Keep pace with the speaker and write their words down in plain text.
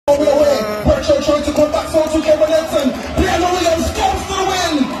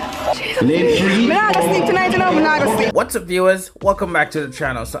not gonna sleep tonight, I'm not gonna sleep. What's up, viewers? Welcome back to the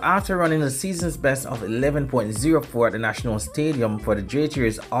channel. So after running the season's best of 11.04 at the National Stadium for the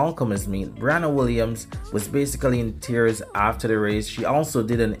JTR's All-Comers meet, Briana Williams was basically in tears after the race. She also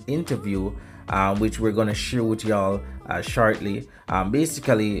did an interview which we're going to share with y'all shortly,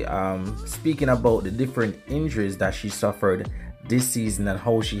 basically speaking about the different injuries that she suffered this season and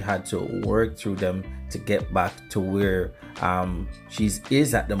how she had to work through them to get back to where she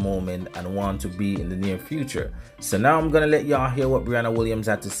is at the moment and want to be in the near future. So now I'm gonna let y'all hear what Briana Williams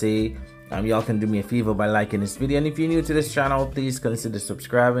had to say. Y'all can do me a favor by liking this video, and if you're new to this channel, please consider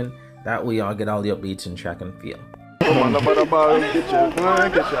subscribing. That way y'all get all the updates in track and field.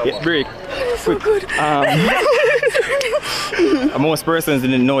 Break. So good. Most persons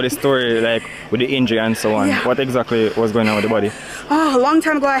didn't know the story, like with the injury and so on. Yeah. What exactly was going on with the body? Oh, a long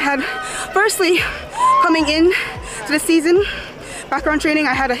time ago I had, firstly, coming in to the season, background training,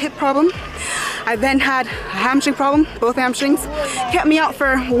 I had a hip problem. I then had a hamstring problem, both hamstrings. Kept me out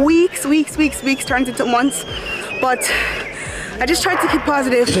for weeks, turned into months. But I just tried to keep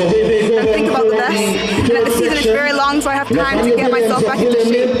positive and think about the best. And that the season is very long, so I have time to get myself back into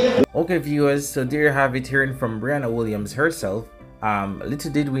shape. Okay, viewers, so there you have it, hearing from Briana Williams herself.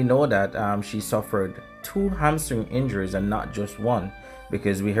 Little did we know that she suffered 2 hamstring injuries and not just one,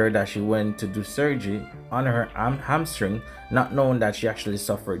 because we heard that she went to do surgery on her hamstring, not knowing that she actually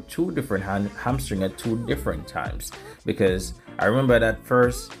suffered 2 different hamstring at 2 different times. Because I remember that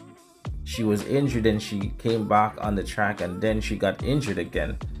first she was injured and she came back on the track, and then she got injured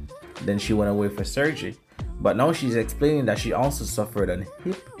again. Then she went away for surgery. But now she's explaining that she also suffered a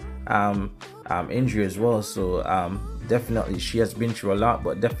hip injury as well. So definitely she has been through a lot,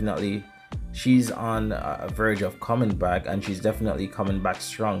 but definitely she's on a verge of coming back, and she's definitely coming back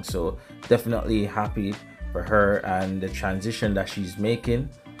strong. So definitely happy for her and the transition that she's making,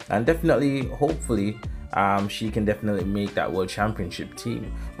 and definitely hopefully she can definitely make that world championship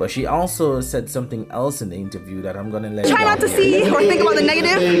team. But she also said something else in the interview that I'm gonna let try not to see or think about the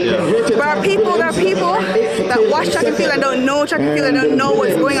negative. There are people that watch track and field and don't know track and field and don't know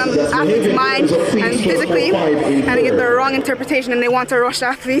what's going on with athletes' mind and physically, and they get the wrong interpretation and they want to rush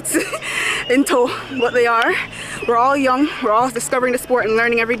athletes into what they are. We're all young, we're all discovering the sport and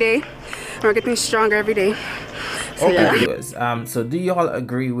learning every day, and we're getting stronger every day. So, okay, viewers, so do you all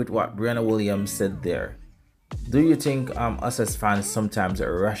agree with what Briana Williams said there? Do you think us as fans sometimes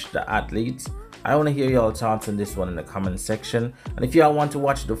rush the athletes? I want to hear your thoughts on this one in the comment section. And if y'all want to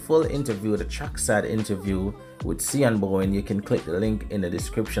watch the full interview, the trackside interview with Cian Bowen, you can click the link in the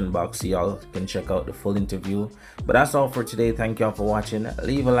description box so y'all can check out the full interview. But that's all for today. Thank y'all for watching.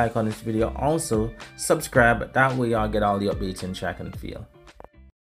 Leave a like on this video. Also subscribe, that way y'all get all the updates in track and field.